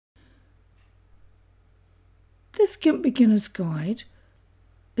This Gimp Beginner's Guide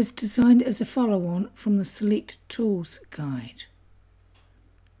is designed as a follow-on from the Select Tools Guide.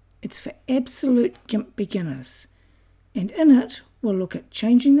 It's for absolute Gimp beginners, and in it we'll look at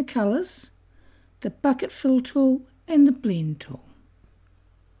changing the colours, the bucket fill tool and the blend tool.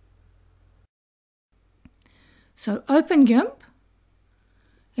 So open Gimp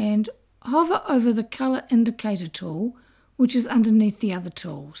and hover over the colour indicator tool, which is underneath the other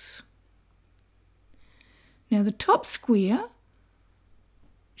tools. Now the top square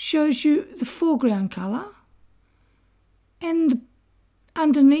shows you the foreground colour, and the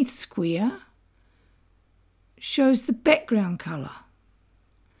underneath square shows the background colour.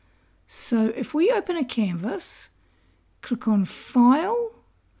 So if we open a canvas, click on File,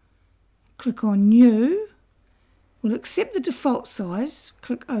 click on New, we'll accept the default size,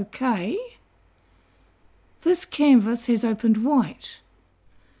 click OK. This canvas has opened white.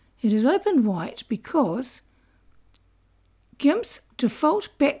 It has opened white because Gimp's default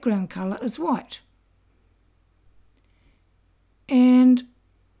background colour is white. And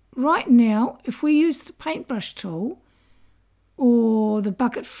right now, if we use the paintbrush tool or the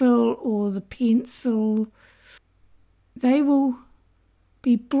bucket fill or the pencil, they will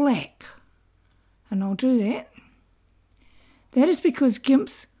be black. And I'll do that. That is because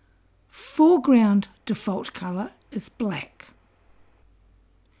Gimp's foreground default colour is black.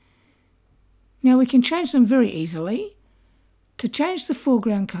 Now we can change them very easily. To change the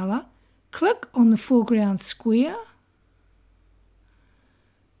foreground colour, click on the foreground square,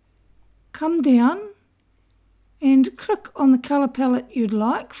 come down and click on the colour palette you'd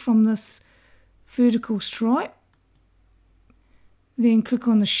like from this vertical stripe, then click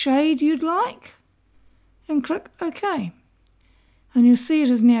on the shade you'd like and click OK. And you'll see it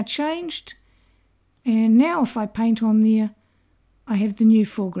is now changed, and now if I paint on there I have the new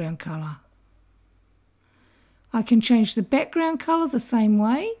foreground colour. I can change the background colour the same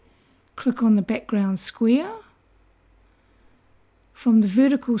way. Click on the background square. From the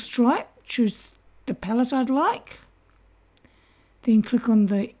vertical stripe, choose the palette I'd like. Then click on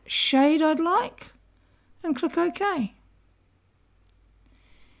the shade I'd like and click OK.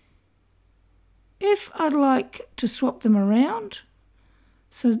 If I'd like to swap them around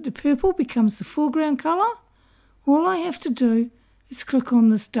so that the purple becomes the foreground colour, all I have to do is click on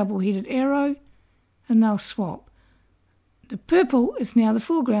this double-headed arrow and they'll swap. The purple is now the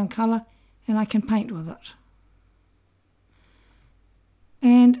foreground colour and I can paint with it.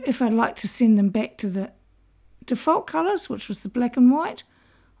 And if I'd like to send them back to the default colours, which was the black and white,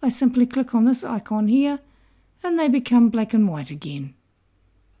 I simply click on this icon here and they become black and white again.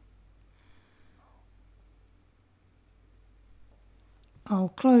 I'll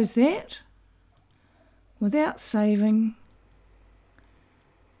close that without saving.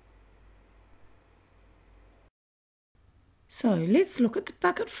 So let's look at the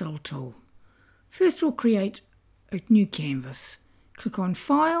bucket fill tool. First we'll create a new canvas. Click on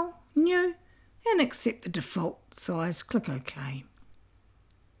File, New, and accept the default size. Click OK.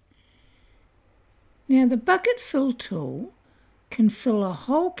 Now the bucket fill tool can fill a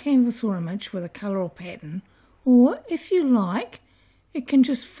whole canvas or image with a colour or pattern, or if you like, it can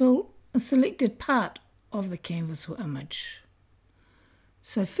just fill a selected part of the canvas or image.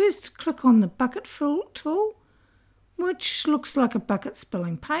 So first click on the bucket fill tool, which looks like a bucket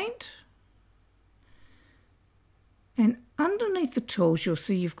spilling paint. And underneath the tools you'll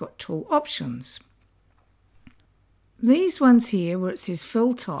see you've got tool options. These ones here where it says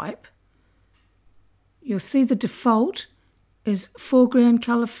fill type, you'll see the default is foreground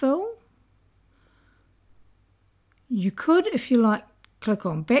colour fill. You could, if you like, click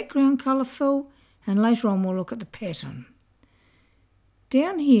on background colour fill, and later on we'll look at the pattern.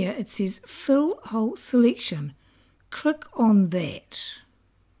 Down here it says fill whole selection. Click on that.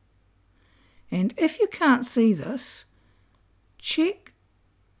 And if you can't see this, check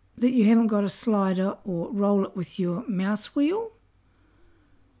that you haven't got a slider or roll it with your mouse wheel,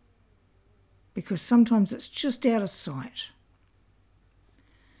 because sometimes it's just out of sight.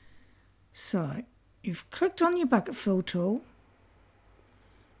 So you've clicked on your bucket fill tool.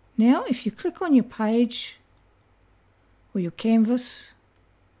 Now if you click on your page or your canvas,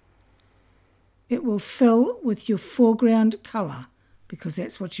 it will fill with your foreground colour, because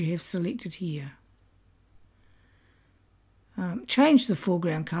that's what you have selected here. Change the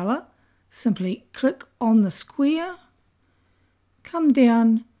foreground colour. Simply click on the square, come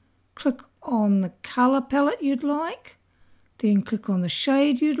down, click on the colour palette you'd like, then click on the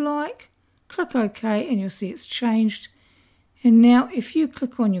shade you'd like, click OK, and you'll see it's changed. And now if you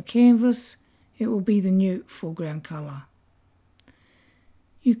click on your canvas, it will be the new foreground colour.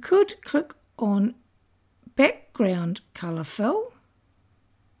 You could click on background colour fill,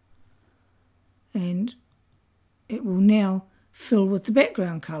 and it will now fill with the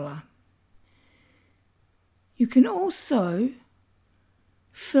background colour. You can also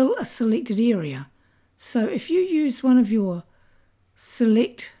fill a selected area. So if you use one of your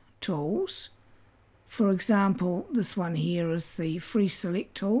select tools, for example, this one here is the free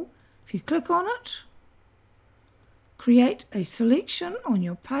select tool. If you click on it, create a selection on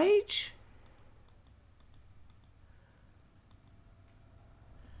your page,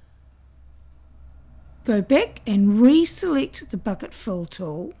 go back and reselect the bucket fill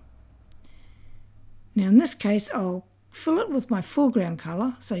tool. Now in this case I'll fill it with my foreground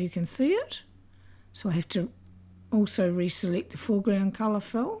colour so you can see it. So I have to also reselect the foreground colour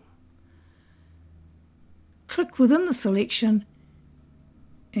fill. Click within the selection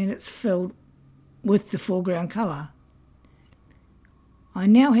and it's filled with the foreground colour. I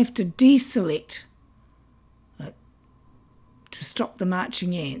now have to deselect it to stop the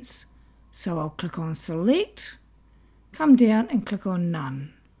marching ants. So I'll click on select, come down and click on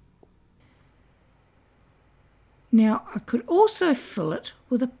none. Now I could also fill it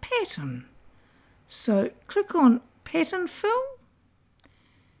with a pattern. So click on pattern fill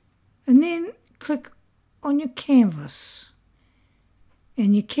and then click on your canvas.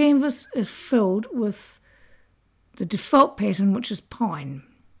 And your canvas is filled with the default pattern, which is pine.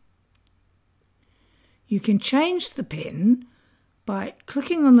 You can change the pattern by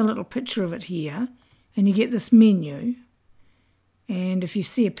clicking on the little picture of it here, and you get this menu. And if you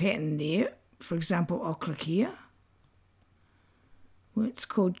see a pattern there, for example, I'll click here. Well, it's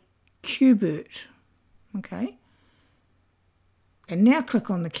called Cubert. Okay. And now click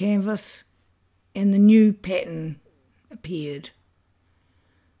on the canvas and the new pattern appeared.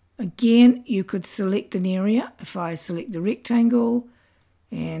 Again, you could select an area. If I select the rectangle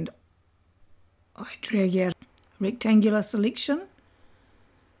and I drag out rectangular selection,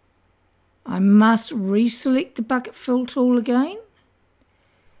 I must reselect the bucket fill tool again,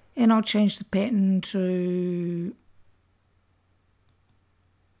 and I'll change the pattern to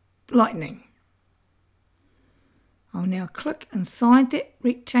lightning. I'll now click inside that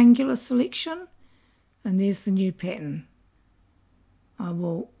rectangular selection and there's the new pattern. I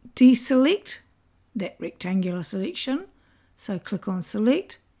will deselect that rectangular selection, so click on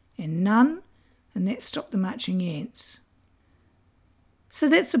select and none, and that stopped the marching ants. So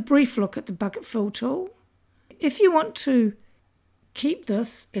that's a brief look at the bucket fill tool. If you want to keep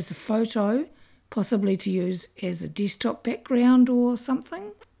this as a photo, possibly to use as a desktop background or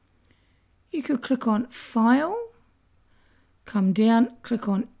something, you could click on File, come down, click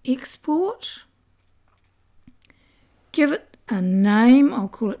on Export, give it a name, I'll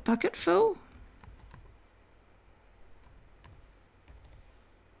call it bucket fill.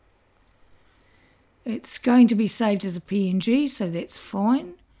 It's going to be saved as a PNG, so that's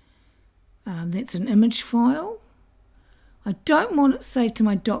fine. That's an image file. I don't want it saved to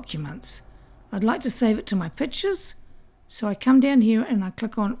my documents. I'd like to save it to my pictures. So I come down here and I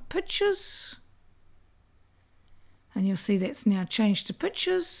click on Pictures. And you'll see that's now changed to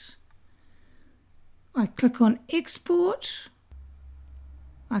Pictures. I click on Export.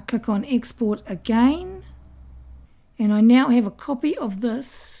 I click on Export again. And I now have a copy of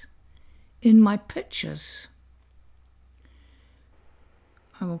this in my pictures.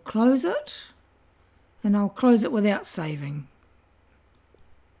 I will close it, and I'll close it without saving.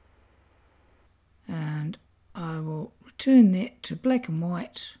 And I will return that to black and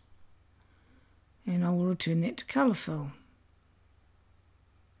white, and I will return that to colour fill.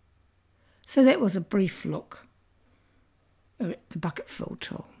 So that was a brief look at the bucket fill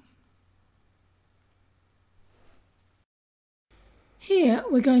tool. Here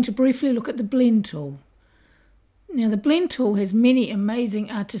we're going to briefly look at the blend tool. Now the blend tool has many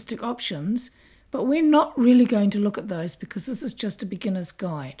amazing artistic options, but we're not really going to look at those because this is just a beginner's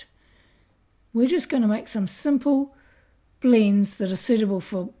guide. We're just going to make some simple blends that are suitable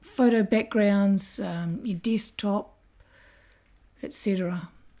for photo backgrounds, your desktop, etc.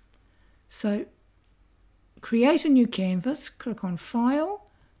 So create a new canvas, click on File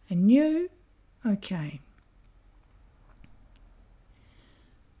and New, OK.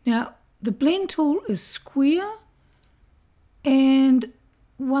 Now, the blend tool is square and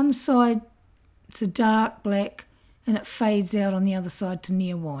one side it's a dark black and it fades out on the other side to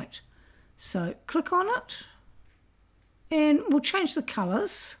near white. So click on it and we'll change the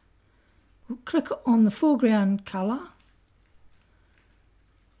colours. We'll click on the foreground colour.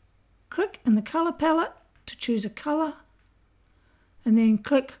 Click in the colour palette to choose a colour and then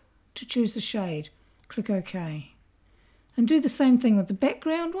click to choose the shade. Click OK. And do the same thing with the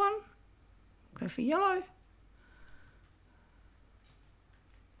background one. Go for yellow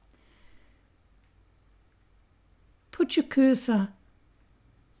put your cursor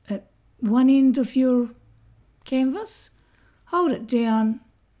at one end of your canvas, hold it down,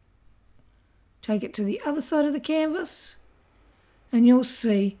 take it to the other side of the canvas, and you'll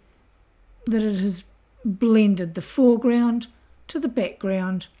see that it has blended the foreground to the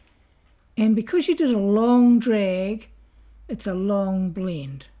background, and because you did a long drag, it's a long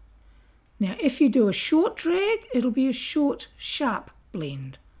blend. Now if you do a short drag, it'll be a short, sharp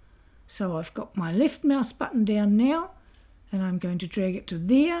blend. So I've got my left mouse button down now, and I'm going to drag it to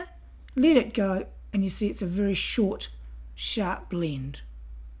there, let it go, and you see it's a very short, sharp blend.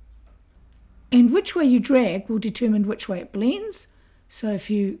 And which way you drag will determine which way it blends. So if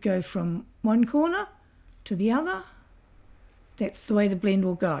you go from one corner to the other, that's the way the blend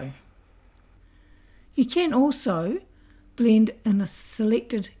will go. You can also blend in a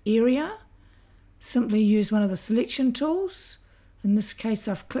selected area. Simply use one of the selection tools. In this case,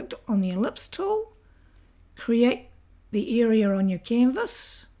 I've clicked on the ellipse tool. Create the area on your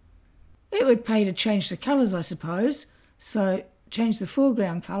canvas. It would pay to change the colours, I suppose. So change the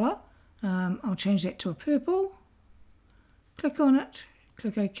foreground colour. I'll change that to a purple. Click on it,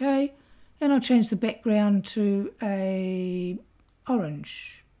 click OK, and I'll change the background to a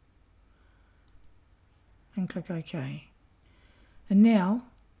orange. And click OK. And now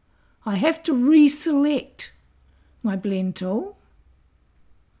I have to reselect my blend tool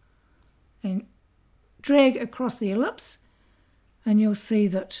and drag across the ellipse, and you'll see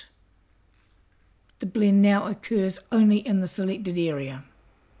that the blend now occurs only in the selected area.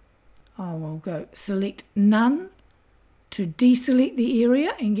 I will go select none to deselect the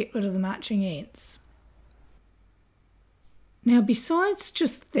area and get rid of the marching ants. Now besides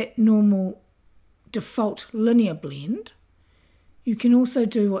just that normal default linear blend, you can also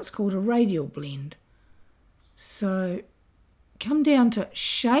do what's called a radial blend. So come down to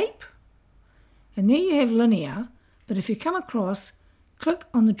shape, and there you have linear, but if you come across, click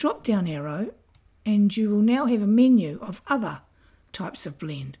on the drop down arrow and you will now have a menu of other types of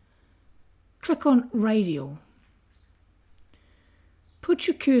blend. Click on radial. Put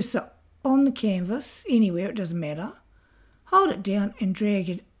your cursor on the canvas, anywhere, it doesn't matter. Hold it down and drag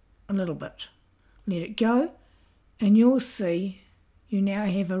it a little bit. Let it go, and you'll see you now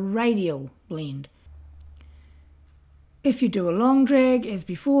have a radial blend. If you do a long drag, as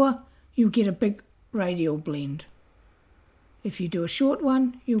before, you'll get a big radial blend. If you do a short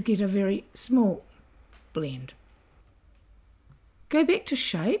one, you'll get a very small blend. Go back to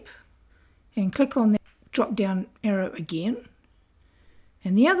shape and click on that drop down arrow again.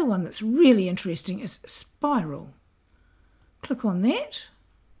 And the other one that's really interesting is spiral. Click on that,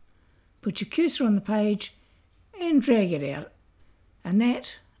 put your cursor on the page and drag it out. And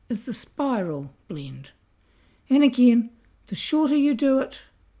that is the spiral blend. And again, the shorter you do it,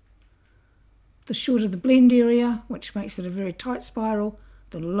 the shorter the blend area, which makes it a very tight spiral.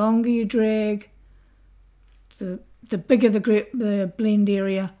 The longer you drag, the bigger the blend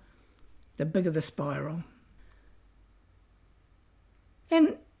area, the bigger the spiral.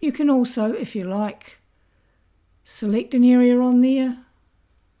 And you can also, if you like, select an area on there.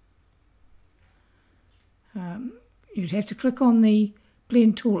 You'd have to click on the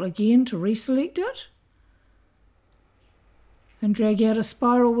blend tool again to reselect it and drag out a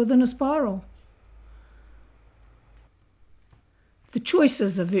spiral within a spiral. The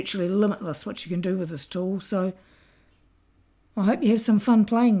choices are virtually limitless what you can do with this tool, so I hope you have some fun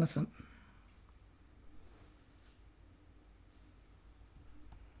playing with them.